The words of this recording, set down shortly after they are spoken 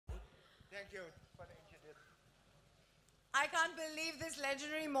you for the introduction. I can't believe this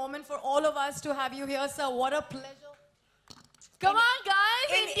legendary moment for all of us to have you here, sir. What a pleasure. Come on,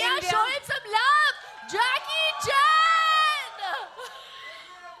 guys. in India, India. show him some love. Jackie Chan.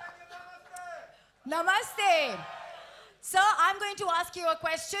 Namaste. Sir, I'm going to ask you a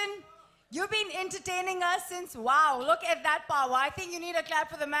question. You've been entertaining us since, wow, look at that power. I think you need a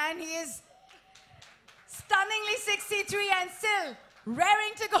clap for the man. He is stunningly 63 and still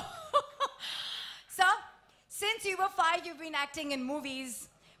raring to go. Sir, since you were 5, you've been acting in movies,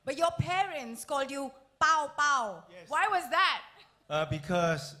 but your parents called you Pow Pow. Yes. Why was that?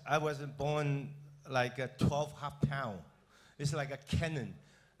 Because I wasn't born like a 12 half pound. It's like a cannon.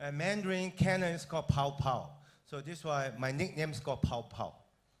 A Mandarin cannon is called Pow Pow. So this is why my nickname is called Pow Pow.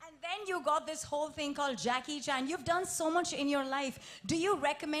 And then you got this whole thing called Jackie Chan. You've done so much in your life. Do you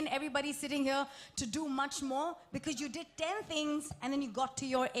recommend everybody sitting here to do much more? Because you did 10 things and then you got to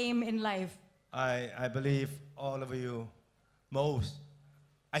your aim in life. I believe all of you, most,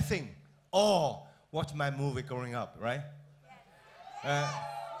 I think, all watched my movie growing up, right?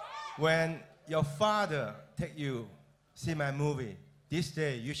 When your father take you see my movie, this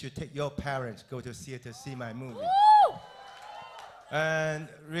day you should take your parents go to theater see my movie. Woo! And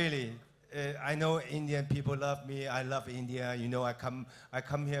really, I know Indian people love me. I love India. You know, I come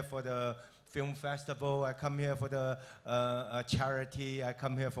here for the film festival. I come here for the charity. I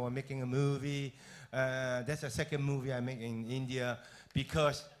come here for making a movie. That's the second movie I make in India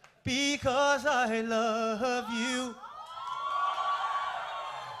because I love you.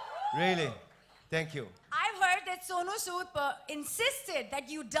 Really, thank you. I've heard that Sonu Sood insisted that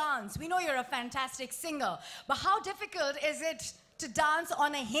you dance. We know you're a fantastic singer, but how difficult is it to dance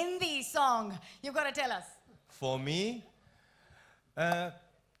on a Hindi song? You've got to tell us. For me,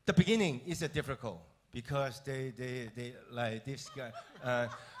 the beginning is difficult because they like this guy.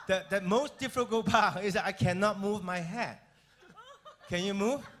 The most difficult part is that I cannot move my head. Can you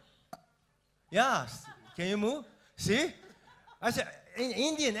move? Yes. Can you move? See? I said, in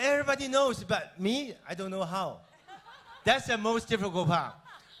Indian, everybody knows, but me, I don't know how. That's the most difficult part.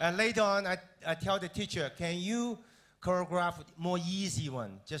 And later on, I tell the teacher, can you choreograph more easy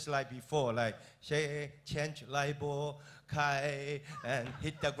one, just like before, like change libo, kai, and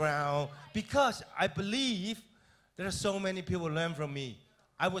hit the ground. Because I believe there are so many people learn from me.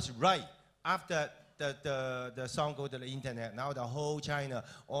 I was right. After the song go to the internet, now the whole China,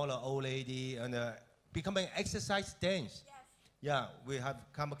 all the old lady, and becoming exercise dance. Yes. Yeah, we have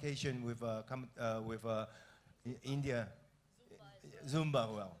convocation with India,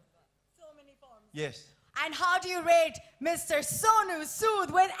 Zumba. Well. So many forms. Yes. And how do you rate Mr. Sonu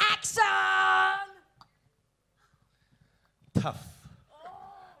Sood with action? Tough.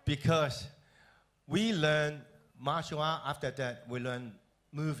 Because we learn martial art, after that we learn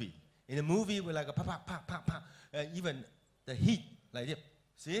movie. In the movie we like a pa pa pa pa pa, even the heat like this.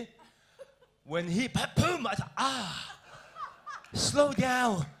 See? When he pa boom, I said, ah, slow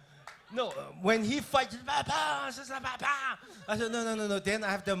down. No, when he fights, pa pa, I said no. Then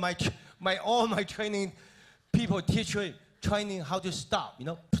I have all my training people teach me training how to stop.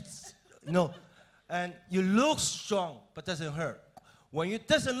 You know, and you look strong but doesn't hurt. When you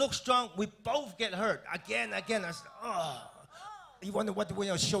doesn't look strong, we both get hurt again. I said, oh. You wonder what you want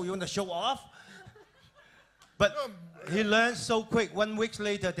to show? You want to show off? But he learns so quick. 1 week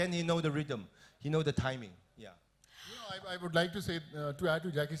later, then he know the rhythm. He know the timing. Yeah. You know, I would like to say, to add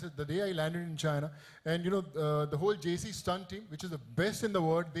to Jackie said, the day I landed in China, and you know, the whole JC stunt team, which is the best in the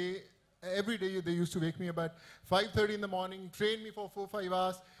world, every day they used to wake me about 5:30 in the morning, train me for 4-5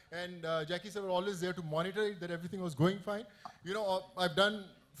 hours, and Jackie said were always there to monitor it, that everything was going fine. You know, I've done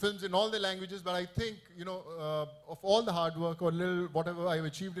films in all the languages, but I think, you know, of all the hard work or little whatever I've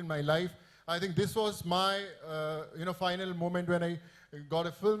achieved in my life, I think this was my, you know, final moment when I got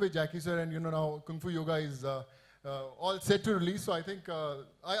a film with Jackie sir, and you know, now Kung Fu Yoga is all set to release. So I think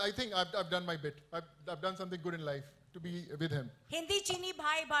I've done my bit. I've done something good in life to be with him. Hindi chini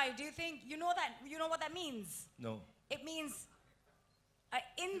bhai bhai. Do you think you know that? You know what that means? No. It means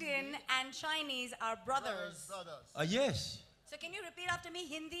Indian and Chinese are brothers. Yes. So can you repeat after me?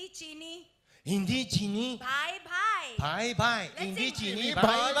 Hindi chini Hindi chini. bhai bhai. Bye bye. Let's Hindi sing. chini. Bye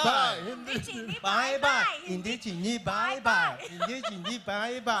Bye bye. bye. Hindi chini Bye bye. Hindi Hindi chini. Bye bye. Hindi chini.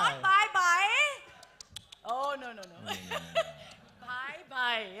 Bye bye. Not bye bye. Oh no. Bye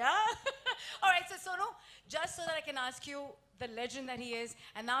bye. Yeah. All right. So Sonu, just so that I can ask you the legend that he is,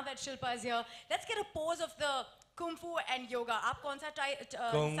 and now that Shilpa is here, let's get a pose of the Kung Fu and yoga. Aap kaun sa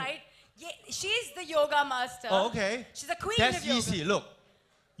side? Yeah, she's the yoga master. Oh, okay. She's the queen That's of yoga. easy. Look,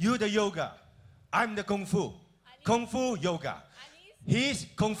 you the yoga. I'm the Kung Fu. Kung Fu yoga. He's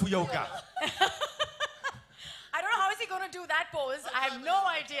Kung Fu yoga. do that pose. I have no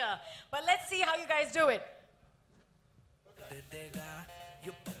idea. But let's see how you guys do it.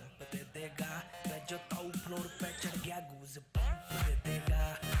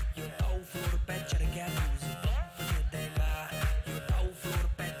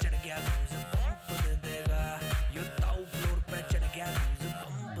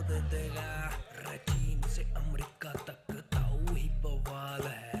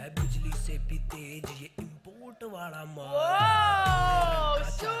 Whoa!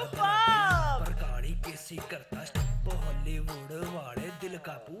 Superb!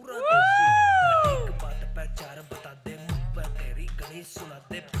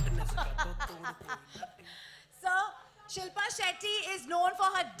 So, Shilpa Shetty is known for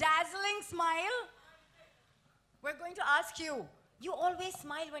her dazzling smile. We're going to ask you, you always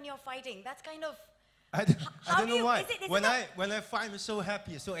smile when you're fighting. That's kind of... I How don't do know you- why. is it When I find it so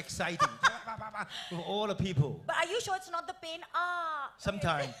happy, so exciting, with all the people. But are you sure it's not the pain? Ah.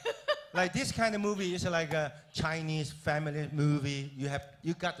 Sometimes, like this kind of movie is like a Chinese family movie.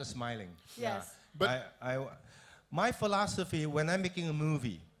 You got the smiling. Yes. But- My philosophy when I'm making a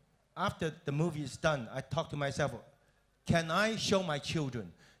movie, after the movie is done, I talk to myself, can I show my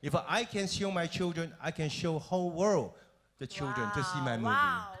children? If I can show my children, I can show whole world the children to see my movie.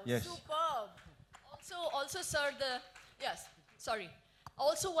 Wow. Yes. Superb. Also, sir,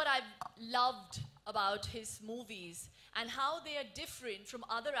 Also, what I've loved about his movies and how they are different from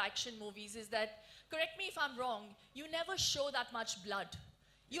other action movies is that, correct me if I'm wrong, you never show that much blood.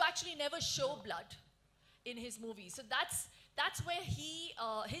 You actually never show blood in his movies. So that's where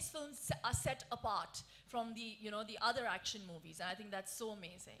his films are set apart from the other action movies. And I think that's so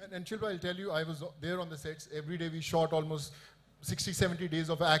amazing. And Shilpa, I'll tell you, I was there on the sets. Every day we shot almost 60, 70 days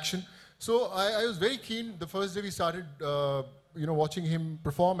of action. So I was very keen. The first day we started, watching him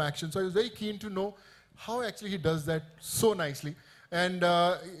perform action. So I was very keen to know how actually he does that so nicely. And,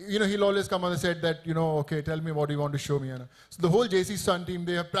 he'll always come on the set that, okay, tell me what you want to show me. So the whole JC stunt team,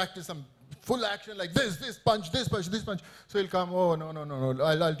 they have practiced some full action like this punch, this punch, this punch. So he'll come, oh, no,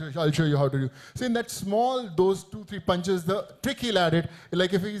 I'll show you how to do. So in that small, those 2-3 punches, the trick he'll add it,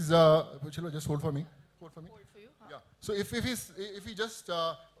 like if he's, just hold for me. Hold for me. Hold for you? Huh? Yeah. So if he just,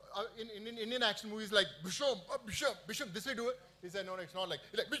 in Indian action movies like, Bishop, this way do it. He said, no, it's not like,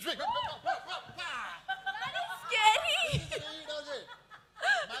 he's like, Bishop. Scary. He does it.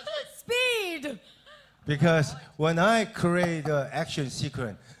 Magic. Speed. Because when I create the action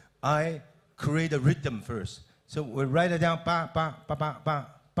sequence, I create a rhythm first. So we write it down, ba ba ba ba ba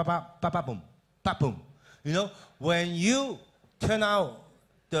ba ba ba ba boom, ba boom. When you turn out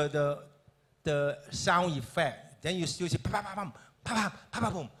the sound effect, then you still say ba ba bum, ba ba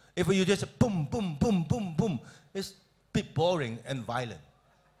ba boom. If you just boom boom boom boom boom, it's a bit boring and violent.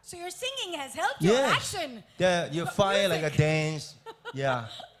 So your singing has helped your action. Yeah, you fire like a dance. Yeah.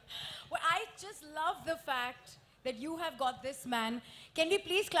 Well, I just love the fact that you have got this man. Can we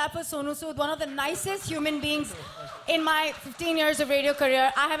please clap for Sonu Sood, one of the nicest human beings in my 15 years of radio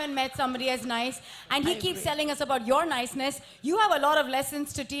career. I haven't met somebody as nice. And he keeps telling us about your niceness. You have a lot of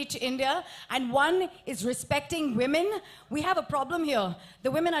lessons to teach India. And one is respecting women. We have a problem here.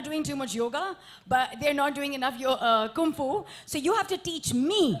 The women are doing too much yoga, but they're not doing enough kung fu. So you have to teach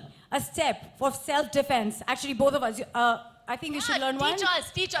me a step for self-defense. Actually, both of us. I think you should learn one.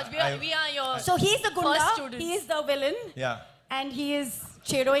 Teach us. We are your So he's the first gunda, students. he is the villain, Yeah. and he is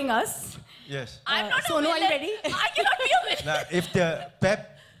cheering us. Yes. I'm not a Sonu, villain. are you ready? I cannot be a villain. Now, if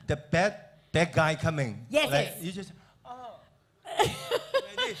the bad guy coming, Yes, like, yes. you just, like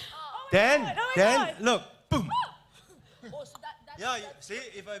this. Then God. look, boom. Oh, so that's Yeah, see,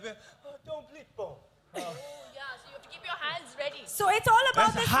 if I, don't bleed, boom. Oh, yeah, so you have to keep your hands ready. So it's all about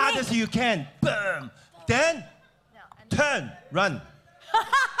As this hard thing. as you can, boom. Then Yeah, and turn, run.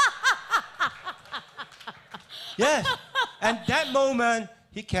 Yes, and that moment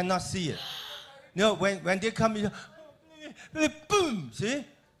he cannot see it. When they come, boom, see,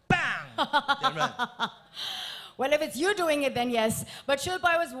 bang, they run. Well, if it's you doing it, then yes. But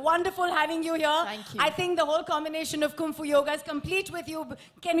Shilpa, it was wonderful having you here. Thank you. I think the whole combination of Kung Fu Yoga is complete with you.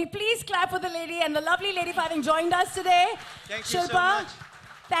 Can we please clap for the lady and the lovely lady for having joined us today? Thank you so Shilpa, much.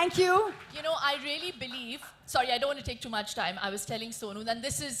 thank you. I really believe, sorry, I don't want to take too much time. I was telling Sonu, and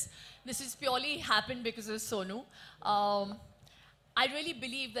this is purely happened because of Sonu. I really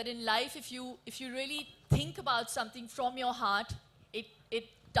believe that in life, if you really think about something from your heart, it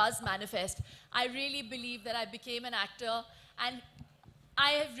does manifest. I really believe that I became an actor, and I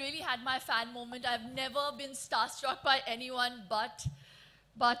have really had my fan moment. I've never been starstruck by anyone but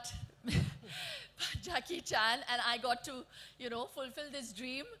Jackie Chan, and I got to, fulfill this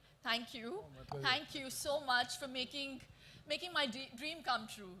dream. Thank you. Thank you so much for making making my dream come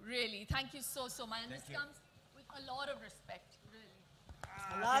true, really. Thank you so much. And this comes with a lot of respect,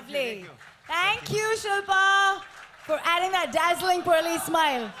 really. Lovely. Thank you, Shilpa, for adding that dazzling pearly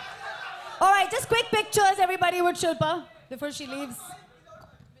smile. All right, just quick pictures, everybody, with Shilpa before she leaves.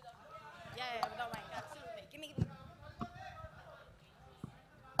 Yeah, without mic, absolutely. Give me.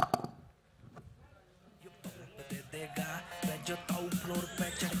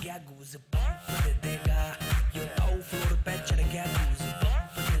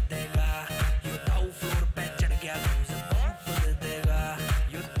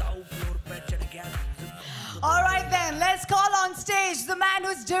 All right then, let's call on stage the man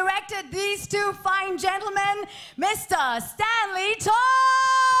who's directed these two fine gentlemen, Mr. Stanley Tong!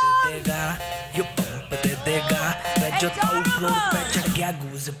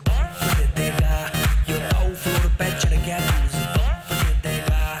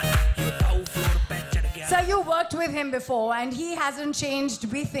 So you worked with him before and he hasn't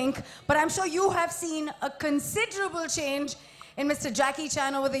changed, we think, but I'm sure you have seen a considerable change in Mr. Jackie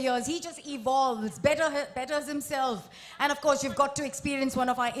Chan over the years. He just evolves, betters himself. And of course, you've got to experience one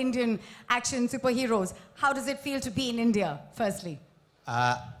of our Indian action superheroes. How does it feel to be in India, firstly?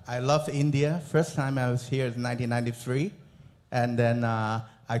 I love India. First time I was here in 1993. And then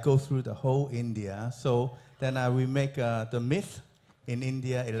I go through the whole India. So then we make the myth in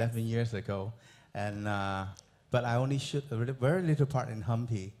India 11 years ago. And, but I only shoot a very little part in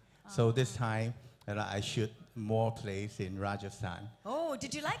Hampi. So this time I shoot more place in Rajasthan. Oh,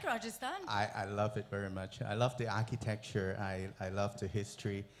 did you like Rajasthan? I love it very much. I love the architecture. I love the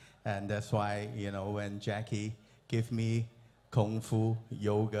history. And that's why, you know, when Jackie gave me Kung Fu,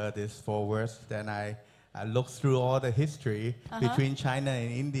 yoga, these 4 words, then I looked through all the history between China and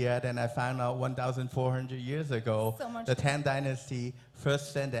India. Then I found out 1,400 years ago, the Tang Dynasty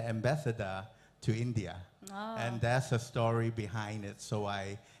first sent an ambassador to India. And that's the story behind it. So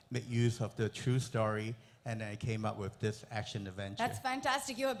I make use of the true story. And I came up with this action adventure. That's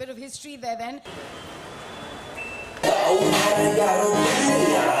fantastic. You have a bit of history there then.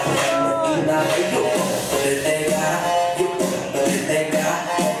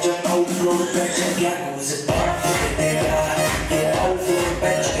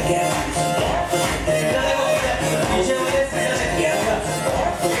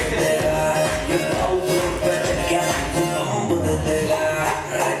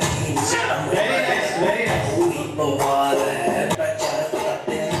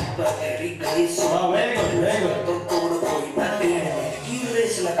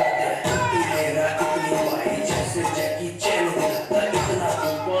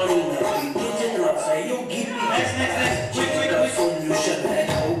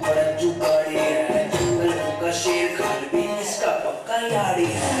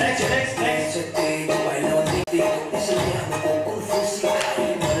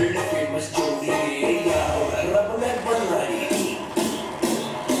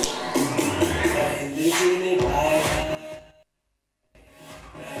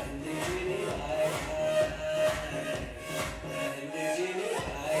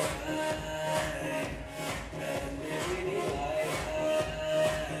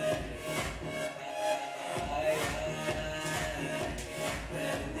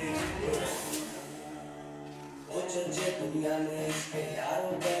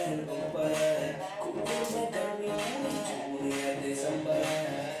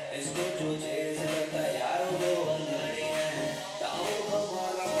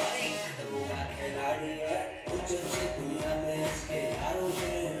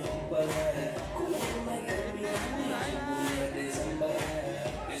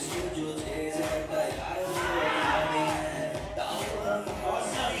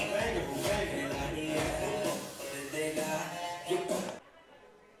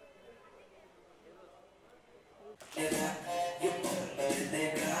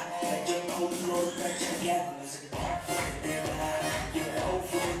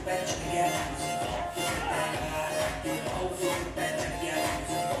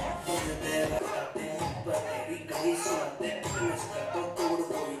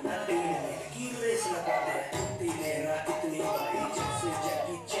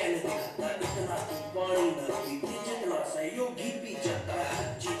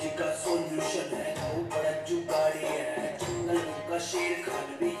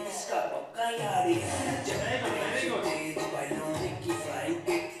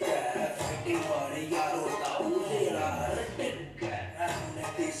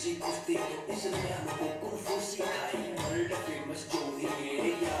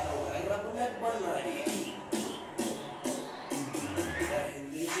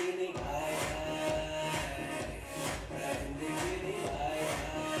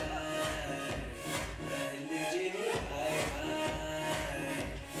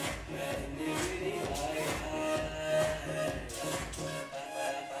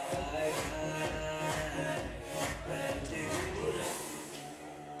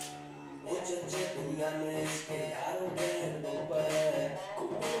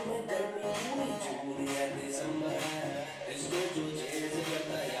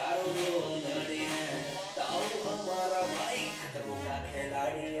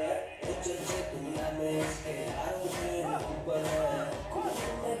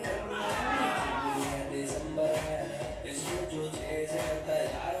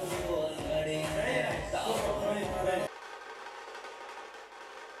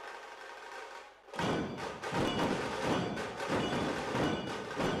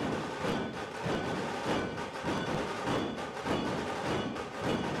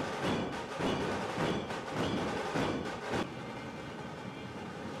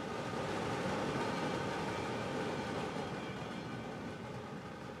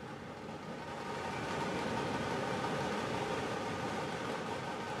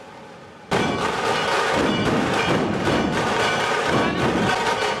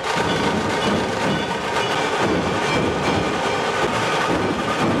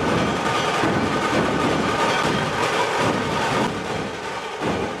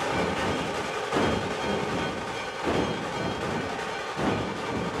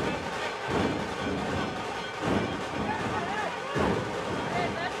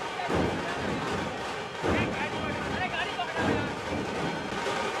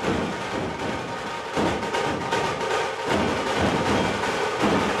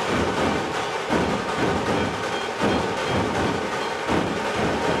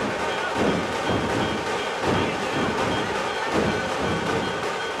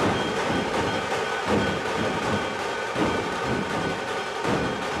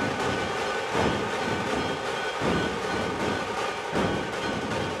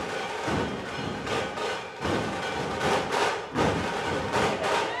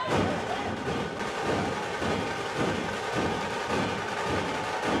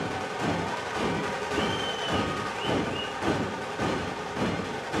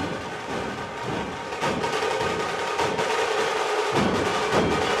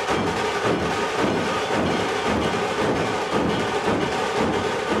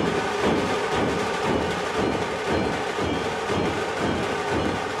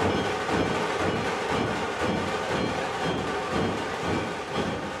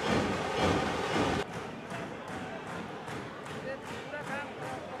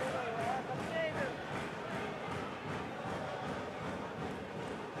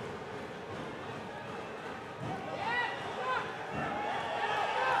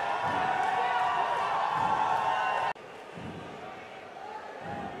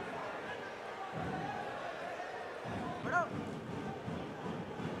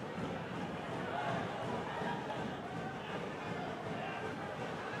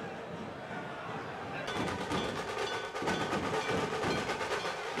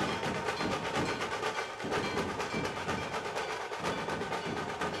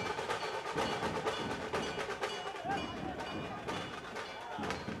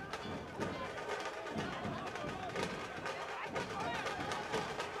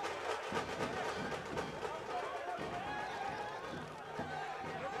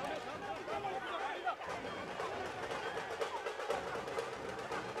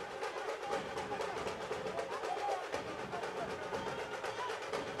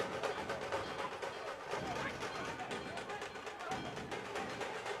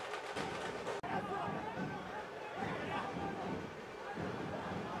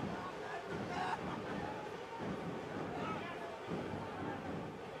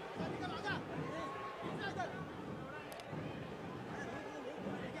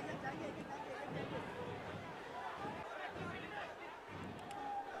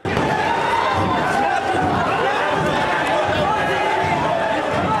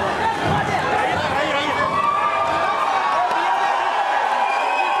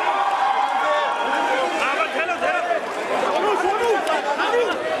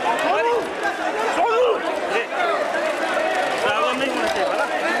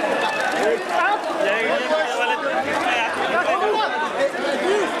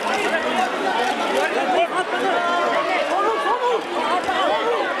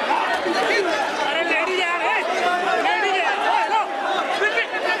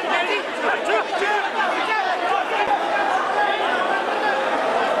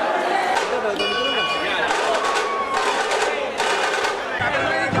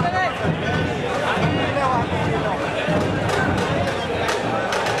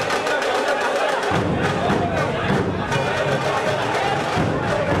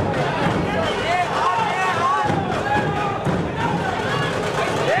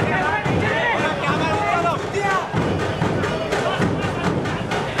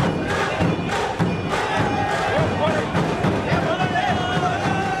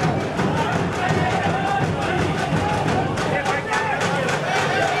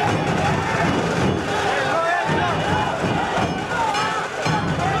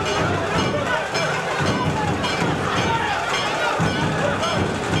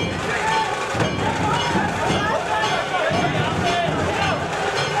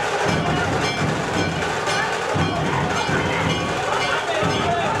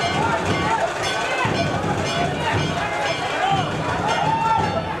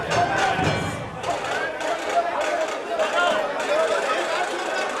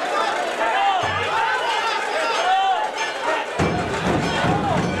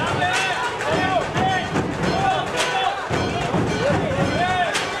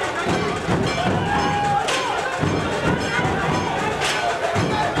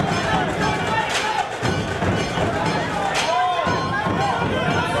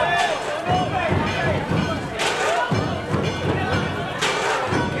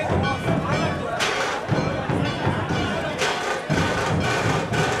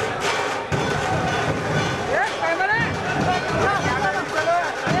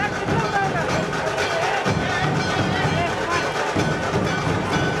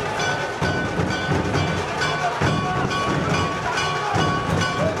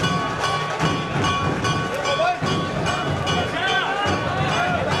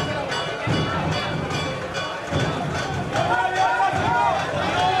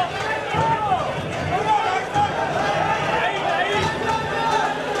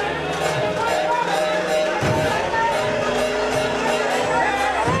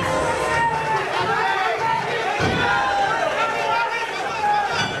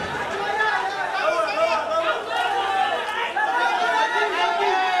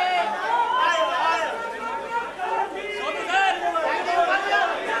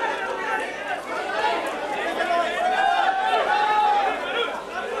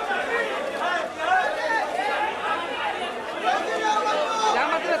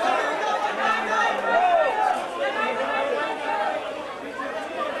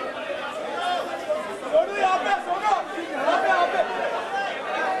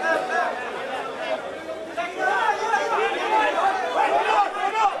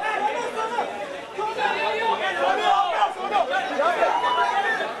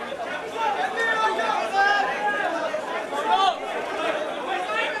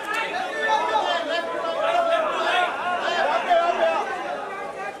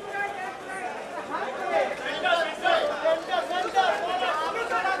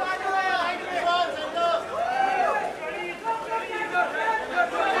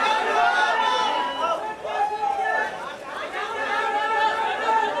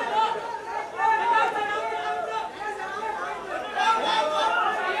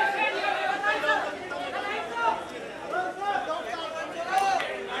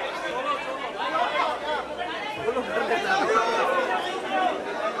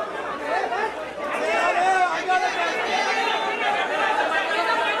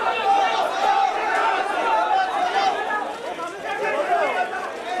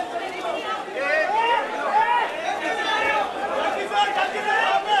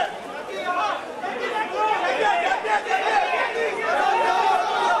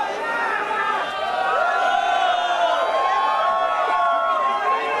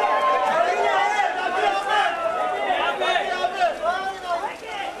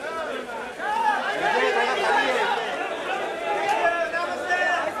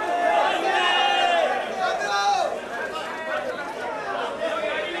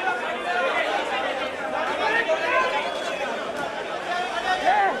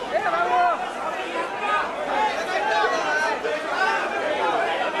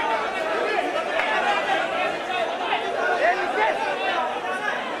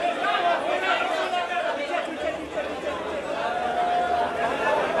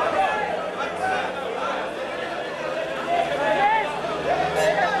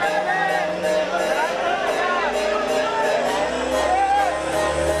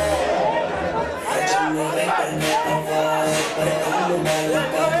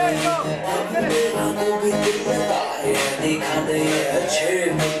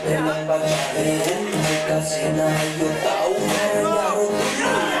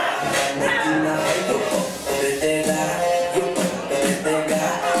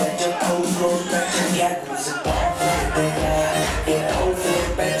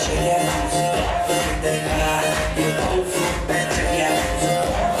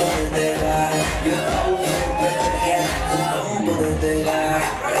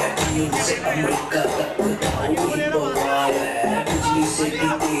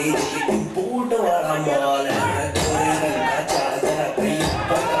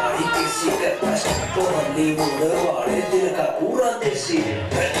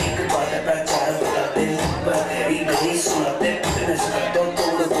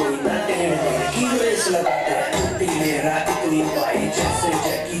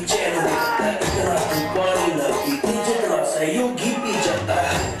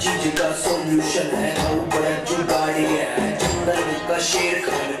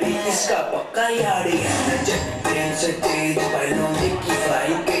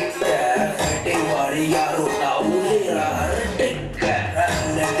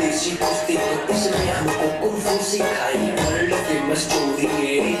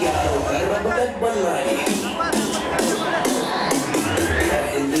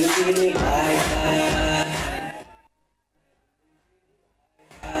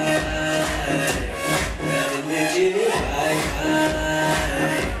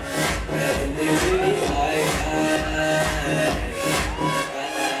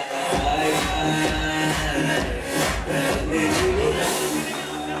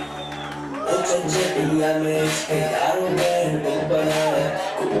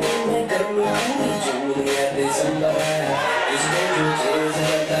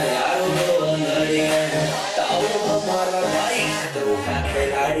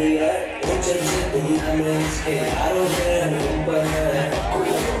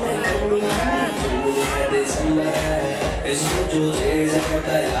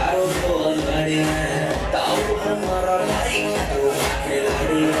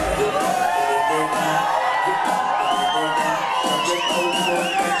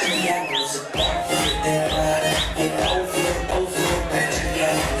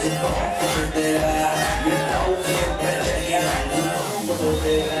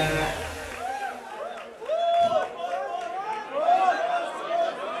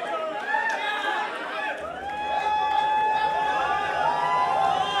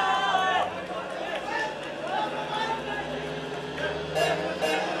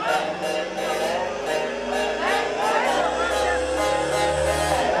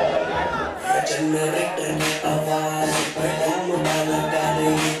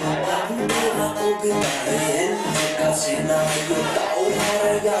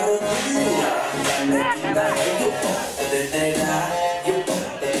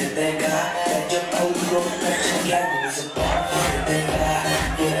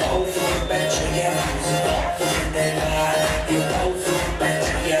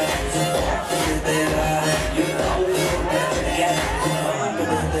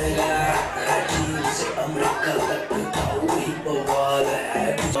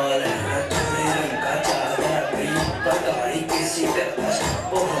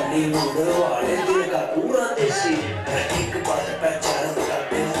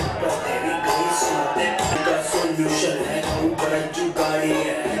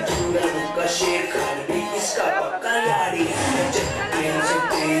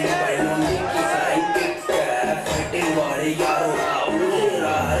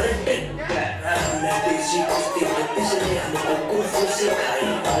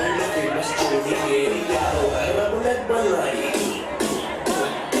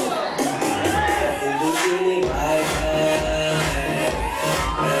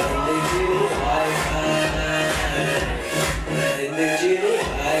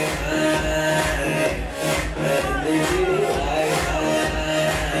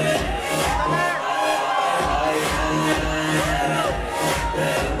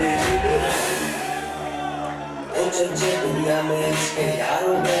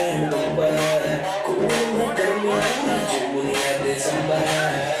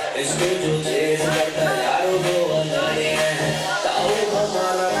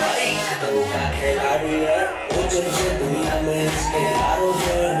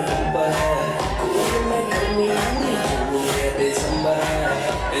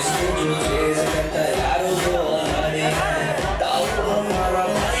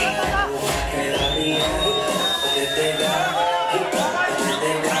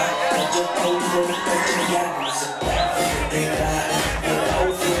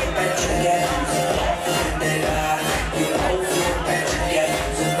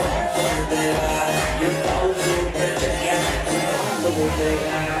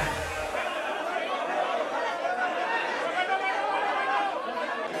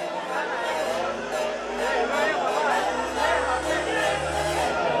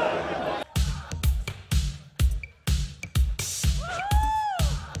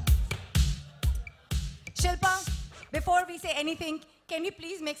 before we say anything, can we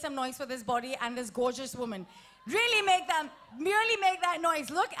please make some noise for this body and this gorgeous woman? Really make that noise.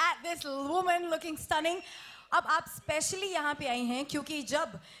 Look at this woman looking stunning. अब आप specially यहाँ पे आई हैं क्योंकि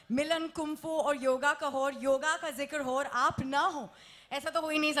जब मिलन kung fu और योगा का हो, योगा का जिक्र हो और आप ना हो, ऐसा तो हो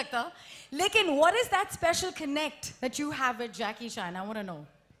ही नहीं सकता. लेकिन what is that special connect that you have with Jackie Chan? I want to know.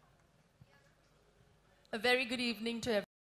 A very good evening to everyone.